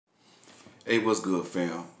Hey, what's good,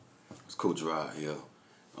 fam? It's Coach Rod here.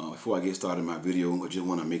 Before I get started my video, I just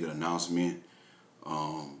want to make an announcement.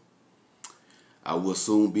 Um, I will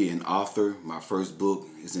soon be an author. My first book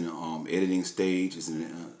is in the editing stage.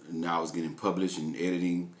 Now it's getting published and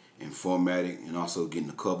editing and formatting, and also getting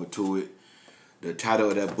the cover to it. The title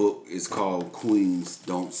of that book is called Queens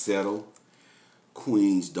Don't Settle.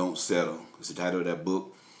 Queens Don't Settle. It's the title of that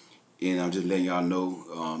book, and I'm just letting y'all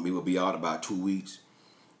know it will be out about 2 weeks.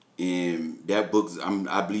 And that book,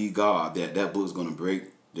 I believe God that book is going to break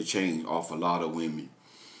the chain off a lot of women.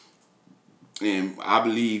 And I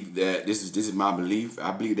believe that this is my belief.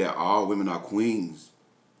 I believe that all women are queens,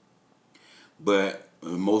 but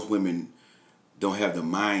most women don't have the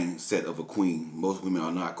mindset of a queen. Most women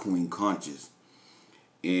are not queen conscious.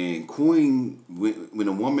 And queen, when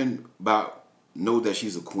a woman about know that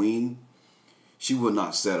she's a queen, she will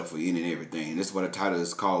not settle for any and everything. And that's why the title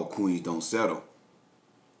is called Queens Don't Settle.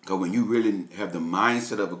 Because when you really have the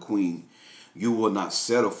mindset of a queen, you will not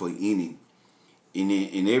settle for any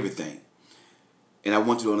in everything. And I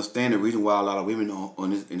want you to understand the reason why a lot of women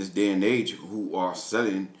in this day and age who are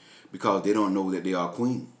settling, because they don't know that they are a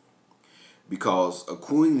queen. Because a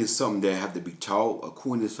queen is something that have to be taught. A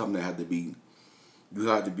queen is something that you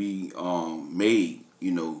have to be made.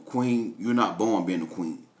 You know, queen, you're not born being a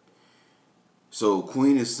queen. So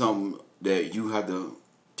queen is something that you have to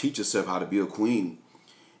teach yourself how to be a queen.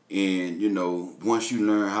 And you know, once you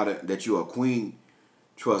learn that you're a queen,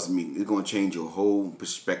 trust me, it's gonna change your whole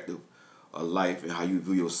perspective of life and how you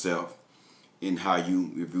view yourself and how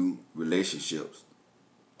you view relationships.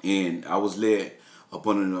 And I was led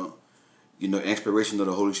upon the inspiration of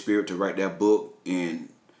the Holy Spirit to write that book. And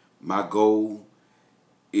my goal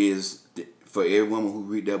is for every woman who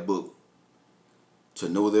read that book to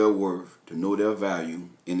know their worth, to know their value,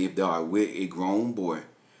 and if they are with a grown boy,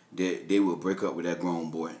 that they will break up with that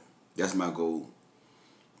grown boy. That's my goal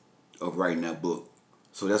of writing that book.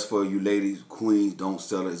 So that's for you ladies. Queens Don't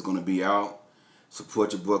Settle. It's going to be out.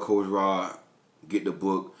 Support your boy Coach Rod. Get the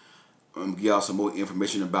book. Give y'all some more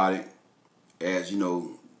information about it as, you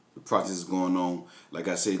know, the process is going on. Like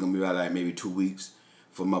I said, it's going to be about like maybe 2 weeks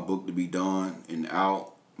for my book to be done and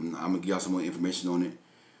out. I'm going to give y'all some more information on it.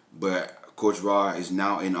 But Coach Rod is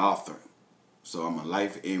now an author. So I'm a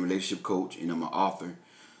life and relationship coach, and I'm an author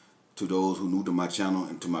to those who are new to my channel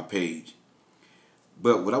and to my page.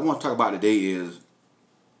 But what I want to talk about today is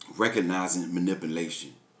recognizing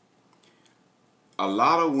manipulation. A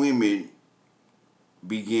lot of women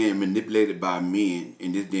begin manipulated by men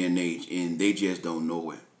in this day and age, and they just don't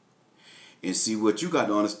know it. And see, what you got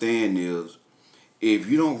to understand is, if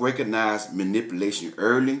you don't recognize manipulation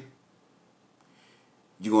early,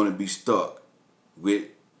 you're going to be stuck with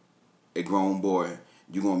a grown boy.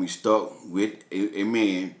 You're going to be stuck with a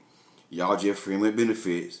man. Y'all just friend with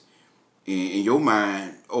benefits. In your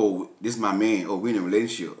mind, oh, this is my man. Oh, we're in a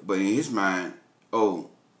relationship. But in his mind, oh,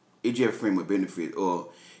 it's just friend with benefit, or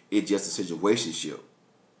it's just a situationship.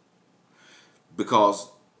 Because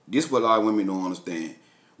this is what a lot of women don't understand.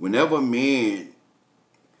 Whenever a man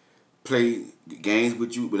play games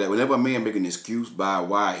with you, whenever a man make an excuse by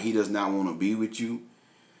why he does not want to be with you,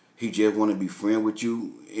 he just want to be friend with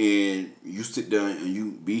you, and you sit there and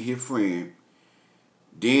you be his friend,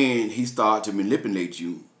 then he start to manipulate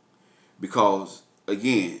you. Because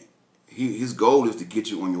again, his goal is to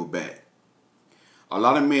get you on your back. A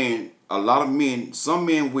lot of men, some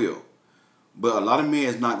men will, but a lot of men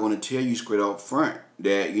is not going to tell you straight up front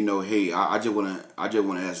that, you know, hey, I just wanna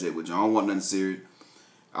have sex with you. I don't want nothing serious.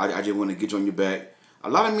 I just want to get you on your back.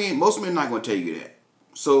 Most men not going to tell you that.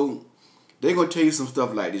 So they're going to tell you some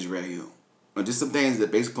stuff like this right here. And just some things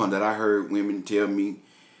that based upon that I heard women tell me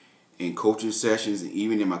in coaching sessions and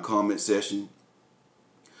even in my comment section.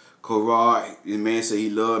 Rod, this man said he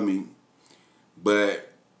loved me, but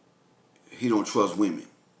he don't trust women.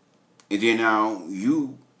 And then now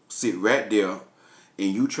you sit right there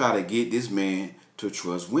and you try to get this man to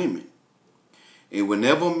trust women. And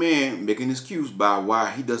whenever a man make an excuse by why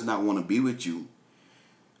he does not want to be with you,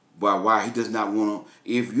 by why he does not want to,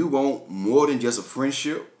 if you want more than just a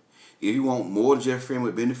friendship, if you want more than just a friend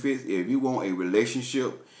with benefits, if you want a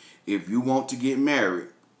relationship, if you want to get married,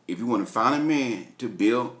 if you want to find a man to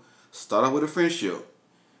build, start out with a friendship,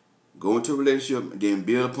 go into a relationship, and then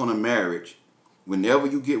build upon a marriage. Whenever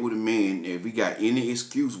you get with a man, if he got any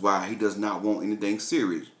excuse why he does not want anything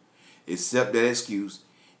serious, accept that excuse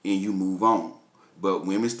and you move on. But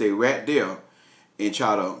women stay right there and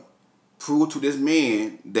try to prove to this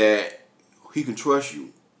man that he can trust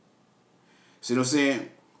you. See what I'm saying?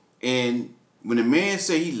 And when a man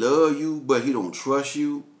say he love you but he don't trust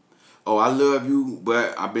you, Oh, I love you,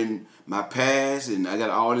 but I've been my past and I got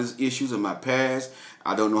all these issues in my past.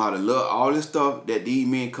 I don't know how to love. All this stuff that these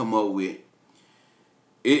men come up with.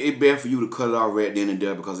 It best for you to cut it off right then and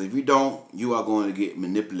there, because if you don't, you are going to get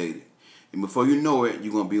manipulated. And before you know it,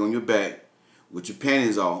 you're going to be on your back with your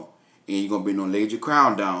panties off, and you're going to be no lay your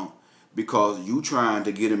crown down because you trying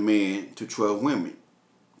to get a man to trust women.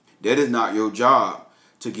 That is not your job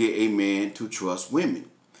to get a man to trust women.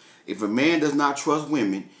 If a man does not trust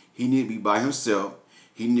women, he need to be by himself.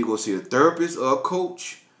 He need to go see a therapist or a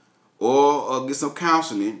coach or get some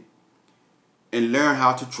counseling and learn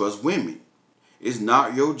how to trust women. It's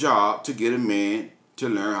not your job to get a man to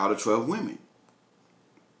learn how to trust women.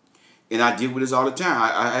 And I deal with this all the time.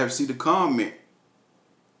 I have seen the comment,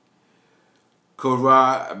 Coach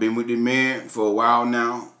Rod, I've been with the man for a while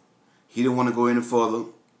now. He didn't want to go any further.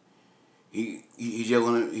 He just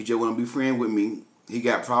want to be friends with me. He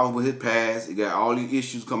got problems with his past. He got all these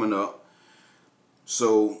issues coming up.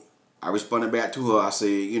 So I responded back to her. I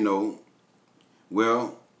said,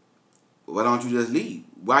 well, why don't you just leave?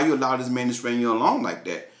 Why you allow this man to string you along like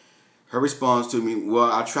that? Her response to me,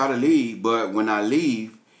 well, I try to leave, but when I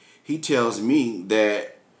leave, he tells me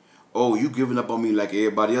that, oh, you giving up on me like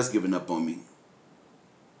everybody else giving up on me.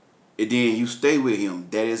 And then you stay with him.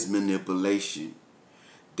 That is manipulation.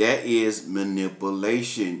 That is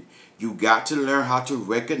manipulation. You got to learn how to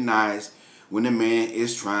recognize when a man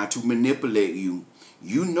is trying to manipulate you.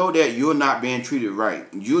 You know that you're not being treated right.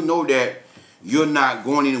 You know that you're not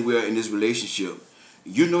going anywhere in this relationship.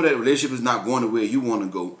 You know that the relationship is not going to where you want to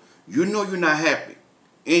go. You know you're not happy.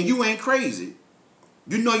 And you ain't crazy.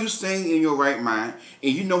 You know you're staying in your right mind.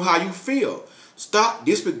 And you know how you feel. Stop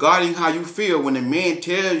disregarding how you feel when a man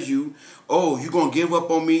tells you, oh, you're going to give up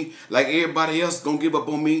on me like everybody else going to give up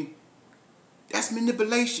on me. That's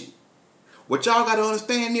manipulation. What y'all got to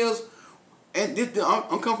understand is, and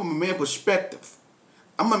I'm coming from a man perspective.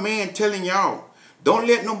 I'm a man telling y'all, don't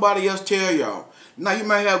let nobody else tell y'all. Now you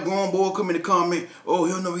might have grown boy come in the comment, oh,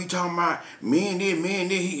 you know what he talking about, man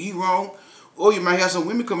this, he wrong. Or you might have some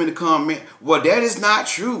women come in the comment, well, that is not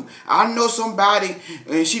true. I know somebody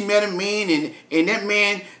and she met a man and that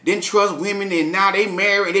man didn't trust women and now they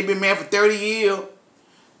married, they've been married for 30 years.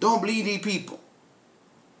 Don't believe these people.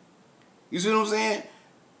 You see what I'm saying?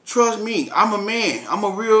 Trust me, I'm a man. I'm a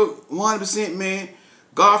real 100% man,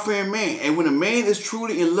 God-fearing man. And when a man is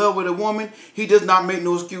truly in love with a woman, he does not make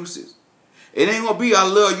no excuses. It ain't going to be, I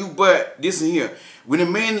love you, but this and here. When a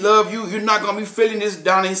man love you, you're not going to be feeling this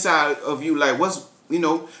down inside of you. Like,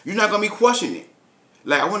 you're not going to be questioning it.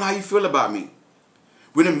 Like, I wonder how you feel about me.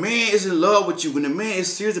 When a man is in love with you, when a man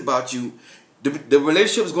is serious about you, the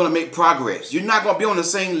relationship is going to make progress. You're not going to be on the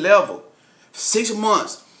same level. 6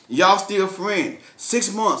 months, y'all still friends.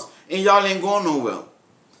 6 months, and y'all ain't going nowhere.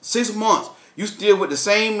 6 months. You still with the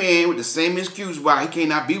same man with the same excuse why he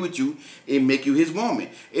cannot be with you and make you his woman.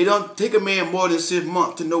 It don't take a man more than 6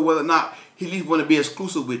 months to know whether or not he at least want to be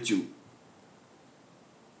exclusive with you.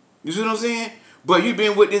 You see what I'm saying? But you've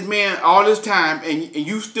been with this man all this time and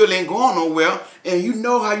you still ain't going nowhere and you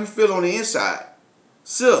know how you feel on the inside.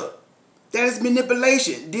 So, that is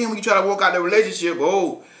manipulation. Then when you try to walk out the relationship,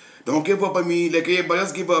 oh, don't give up on me like everybody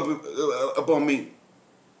else give up on me.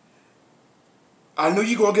 I know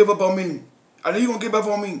you're going to give up on me. I know you're going to give up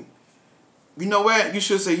on me. You know what? You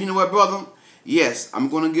should say, you know what, brother? Yes, I'm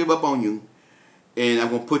going to give up on you. And I'm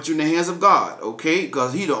going to put you in the hands of God, okay?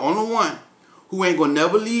 Because He's the only one who ain't going to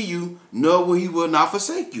never leave you, nor will He will not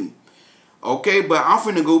forsake you. Okay, but I'm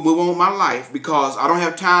finna go move on with my life because I don't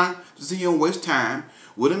have time to sit here and waste time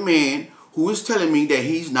with a man who is telling me that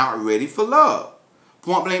he's not ready for love.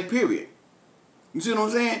 Point blank, period. You see what I'm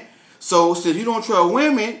saying? So since you don't trust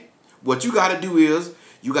women, what you got to do is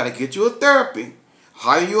you got to get you a therapy,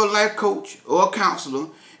 hire you a life coach or a counselor,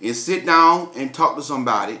 and sit down and talk to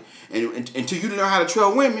somebody. And until you learn how to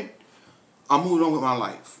trust women, I'm moving on with my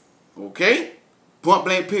life. Okay? Point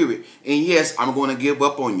blank, period. And yes, I'm going to give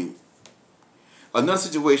up on you. Another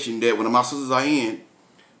situation that one of my sisters are in,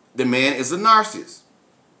 the man is a narcissist.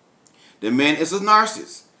 The man is a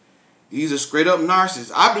narcissist. He's a straight up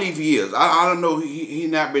narcissist. I believe he is. I don't know. He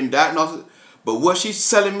not been diagnosed. But what she's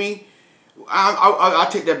telling me, I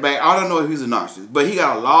take that back. I don't know if he's a narcissist. But he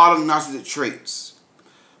got a lot of narcissistic traits.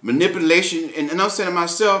 Manipulation. And I'm saying to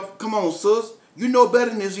myself, come on, sis. You know better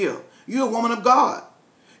than this here. You're a woman of God.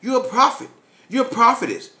 You're a prophet. You're a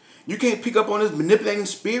prophetess. You can't pick up on this manipulating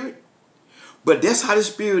spirit. But that's how the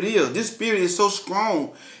spirit is. This spirit is so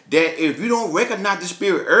strong that if you don't recognize the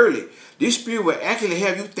spirit early, this spirit will actually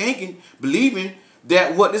have you thinking, believing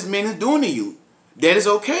that what this man is doing to you, that is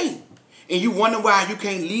okay. And you wonder why you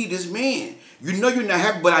can't leave this man. You know you're not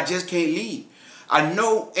happy, but I just can't leave. I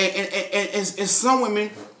know, and some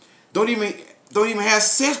women don't even have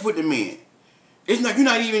sex with the man. It's not, you're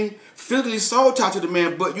not even physically soul tied to the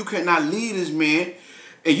man, but you cannot leave this man,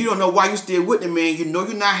 and you don't know why you're still with the man. You know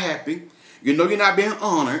you're not happy. You know you're not being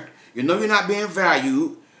honored. You know you're not being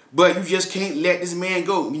valued, but you just can't let this man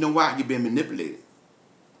go. You know why? You've been manipulated.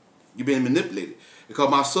 You've been manipulated. Because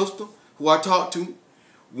my sister, who I talk to,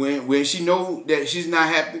 when she know that she's not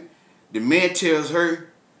happy, the man tells her,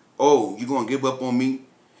 oh, you're going to give up on me?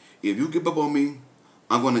 If you give up on me,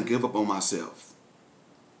 I'm going to give up on myself.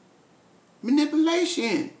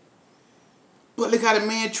 Manipulation. But look how the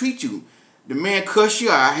man treat you. The man cuss you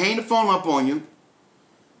out, hang the phone up on you.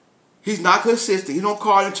 He's not consistent. He don't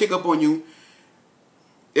call and check up on you.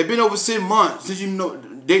 It's been over 6 months since you know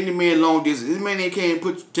dating the man long distance. This man ain't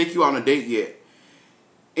can't take you on a date yet.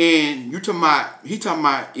 And he talking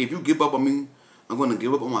about, if you give up on me, I'm going to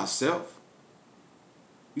give up on myself.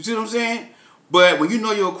 You see what I'm saying? But when you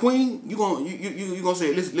know you're a queen, you're gonna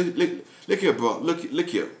say, listen, look here, bro. Look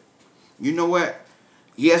here. You know what?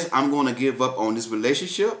 Yes, I'm going to give up on this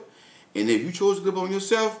relationship. And if you chose to give up on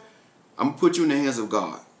yourself, I'm going to put you in the hands of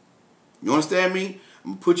God. You understand me?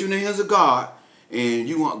 I'm going to put you in the hands of God. And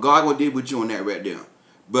God will deal with you on that right there.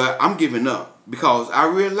 But I'm giving up because I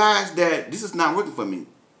realized that this is not working for me.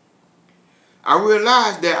 I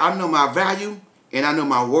realized that I know my value and I know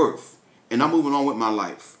my worth. And I'm moving on with my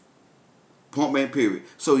life. Point blank period.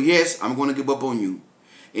 So yes, I'm going to give up on you.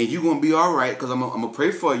 And you're going to be all right because I'm going to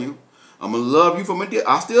pray for you. I'm going to love you from a distance.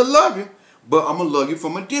 I still love you, but I'm going to love you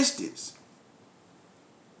from a distance.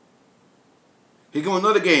 Here goes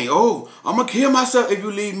another game. Oh, I'm going to kill myself if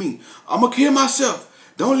you leave me. I'm going to kill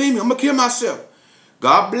myself. Don't leave me. I'm going to kill myself.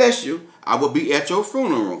 God bless you. I will be at your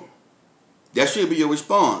funeral. That should be your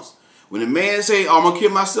response. When a man say, oh, I'm going to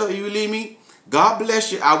kill myself if you leave me, God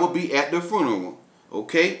bless you. I will be at the funeral.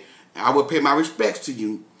 Okay? I will pay my respects to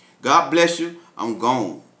you. God bless you. I'm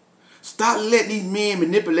gone. Stop letting these men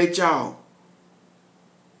manipulate y'all.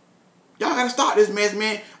 Y'all got to stop this mess,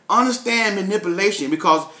 man. Understand manipulation,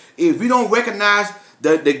 because if we don't recognize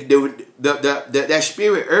that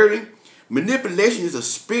spirit early, manipulation is a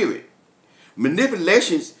spirit.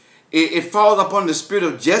 Manipulations, it falls upon the spirit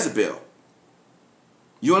of Jezebel.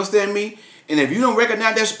 You understand me? And if you don't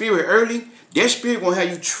recognize that spirit early, that spirit will have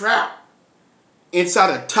you trapped inside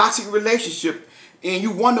a toxic relationship, and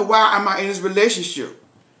you wonder, why am I in this relationship?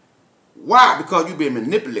 Why? Because you've been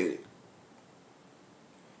manipulated.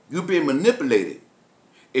 You've been manipulated.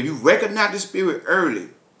 If you recognize the spirit early,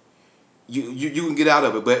 you can get out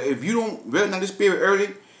of it. But if you don't recognize the spirit early,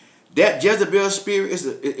 that Jezebel spirit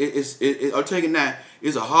I'm taking that,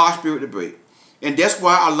 is a hard spirit to break. And that's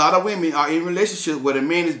why a lot of women are in relationships where the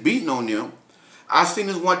man is beating on them. I seen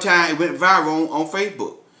this one time, it went viral on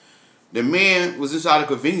Facebook. The man was inside a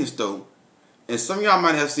convenience store, and some of y'all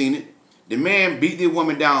might have seen it. The man beat the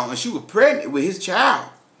woman down, and she was pregnant with his child.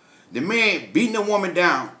 The man beating the woman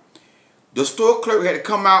down. The store clerk had to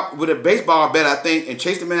come out with a baseball bat, I think, and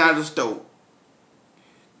chase the man out of the store.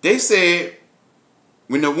 They said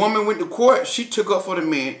when the woman went to court, she took up for the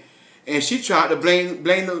man, and she tried to blame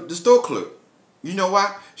the store clerk. You know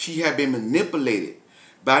why? She had been manipulated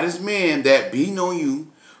by this man that beating on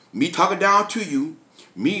you, me talking down to you,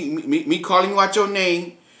 me calling you out your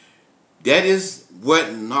name. That is what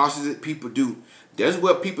narcissistic people do. That's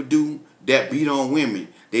what people do that beat on women.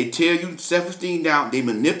 They tear you self-esteem down. They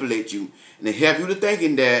manipulate you. And they have you to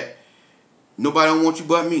thinking that nobody don't want you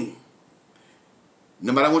but me.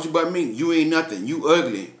 Nobody wants you but me. You ain't nothing. You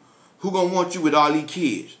ugly. Who gonna want you with all these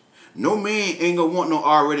kids? No man ain't gonna want no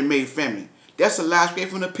already made family. That's a lie straight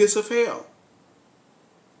from the pits of hell.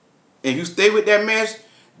 And if you stay with that mess,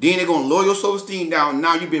 then they're gonna lower your self-esteem down.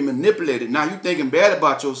 Now you've been manipulated. Now you're thinking bad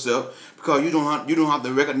about yourself because you don't have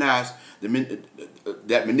to recognize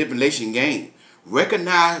that manipulation game.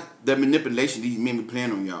 Recognize the manipulation these men be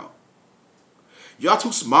playing on y'all. Y'all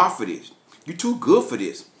too smart for this. You too good for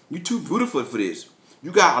this. You too beautiful for this.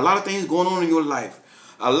 You got a lot of things going on in your life.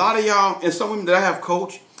 A lot of y'all, and some women that I have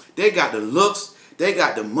coached, they got the looks, they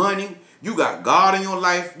got the money, you got God in your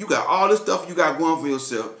life, you got all this stuff you got going for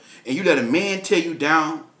yourself, and you let a man tear you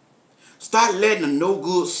down. Start letting a no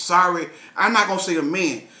good, sorry, I'm not going to say a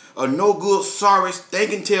man, a no good, sorry,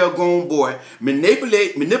 stinking tail grown boy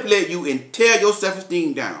manipulate you and tear your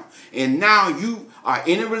self-esteem down. And now you are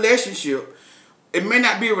in a relationship. It may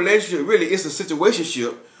not be a relationship, really, it's a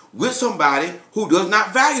situationship with somebody who does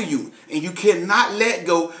not value you. And you cannot let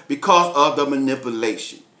go because of the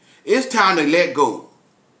manipulation. It's time to let go.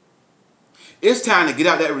 It's time to get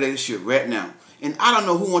out of that relationship right now. And I don't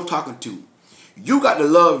know who I'm talking to. You got to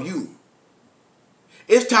love you.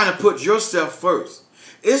 It's time to put yourself first.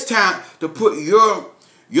 It's time to put your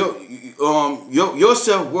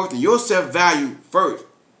self-worth and your self-value first.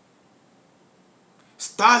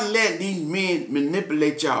 Stop letting these men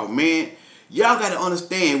manipulate y'all, man. Y'all got to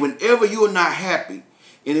understand, whenever you're not happy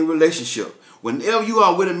in a relationship, whenever you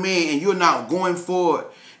are with a man and you're not going forward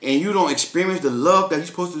and you don't experience the love that you're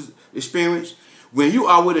supposed to experience, when you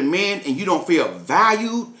are with a man and you don't feel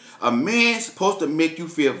valued, a man's supposed to make you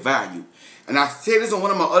feel valued. And I said this on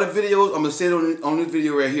one of my other videos. I'm going to say it on this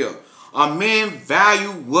video right here. A man value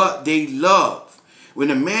what they love.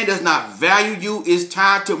 When a man does not value you, it's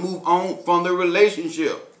time to move on from the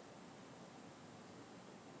relationship.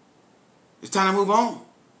 It's time to move on.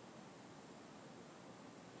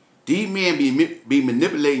 These men be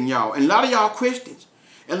manipulating y'all. And a lot of y'all Christians.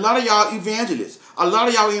 And a lot of y'all evangelists. A lot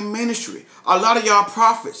of y'all in ministry. A lot of y'all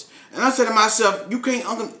prophets. And I said to myself,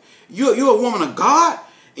 you're a woman of God,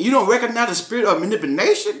 and you don't recognize the spirit of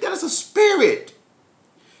manipulation? That is a spirit.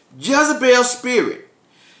 Jezebel's spirit.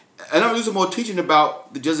 And I'm going to do some more teaching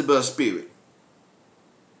about the Jezebel spirit.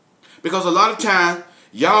 Because a lot of times,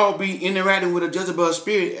 y'all be interacting with a Jezebel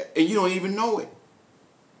spirit and you don't even know it.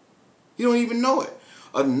 You don't even know it.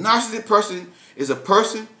 A narcissistic person is a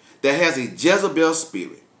person that has a Jezebel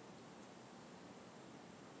spirit.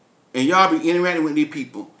 And y'all be interacting with these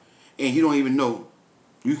people and you don't even know.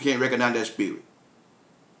 You can't recognize that spirit.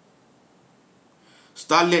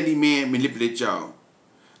 Stop letting these men manipulate y'all.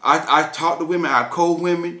 I talk to women, I coach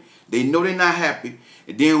women. They know they're not happy.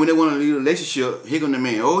 And then when they want to leave a relationship, here comes the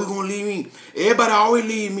man. Oh, he's going to leave me. Everybody always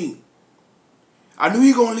leave me. I knew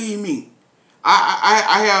he going to leave me.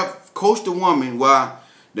 I have coached a woman while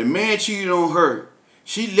the man cheated on her.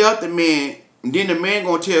 She left the man, and then the man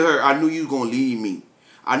going to tell her, I knew you was going to leave me.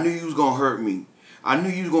 I knew you was going to hurt me. I knew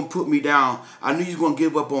you was going to put me down. I knew you was going to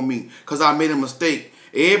give up on me because I made a mistake.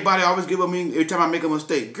 Everybody always give up on me every time I make a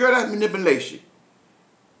mistake. Girl, that's manipulation.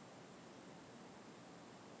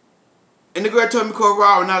 And the girl told me,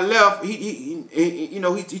 Corral, when I left, he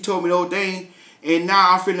told me the whole thing, and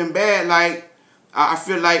now I'm feeling bad, like I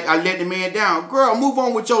feel like I let the man down. Girl, move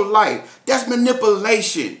on with your life. That's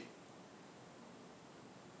manipulation.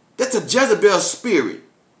 That's a Jezebel spirit.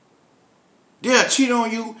 They'll cheat on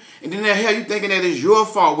you, and then they'll have you thinking that it's your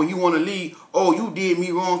fault when you want to leave. Oh, you did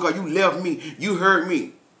me wrong because you left me. You hurt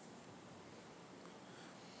me.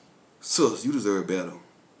 Sis, you deserve better.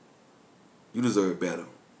 You deserve better.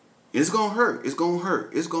 It's going to hurt. It's going to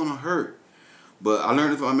hurt. It's going to hurt. But I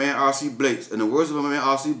learned it from my man R.C. Blake. In the words of my man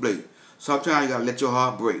R.C. Blake, sometimes you got to let your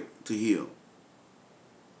heart break to heal.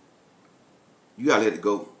 You got to let it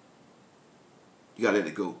go. You got to let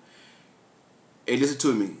it go. Hey, listen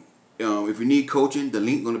to me. If you need coaching, the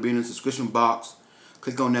link going to be in the description box.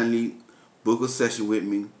 Click on that link. Book a session with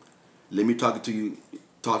me. Let me talk to you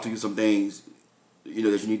some things that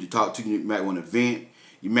you need to talk to. You might want to vent.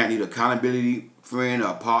 You might need accountability friend or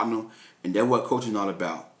a partner, and that's what coaching is all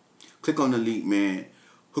about. Click on the link, man.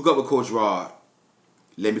 Hook up with Coach Rod.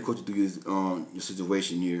 Let me coach you through your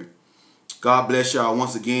situation here. God bless y'all.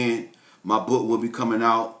 Once again, my book will be coming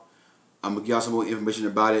out. I'm gonna give y'all some more information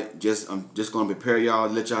about it. I'm just gonna prepare y'all,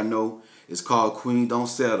 let y'all know. It's called Queen Don't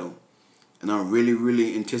Settle, and I'm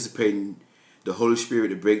really anticipating the Holy Spirit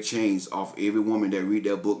to break chains off every woman that read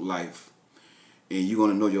that book, Life, and you're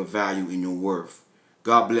gonna know your value and your worth.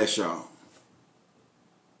 God bless y'all.